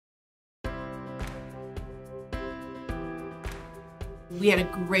We had a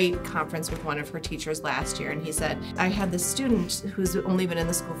great conference with one of her teachers last year, and he said, I had this student who's only been in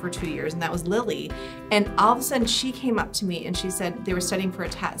the school for 2 years, and that was Lily. And all of a sudden she came up to me and she said, they were studying for a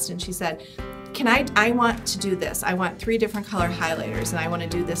test, and she said, I want to do this. I want 3 different color highlighters, and I want to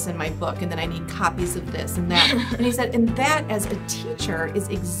do this in my book, and then I need copies of this and that. And he said, and that as a teacher is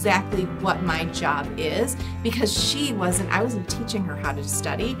exactly what my job is, because I wasn't teaching her how to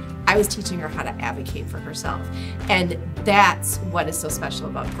study, I was teaching her how to advocate for herself. And that's what is so special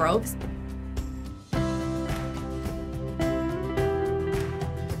about growth.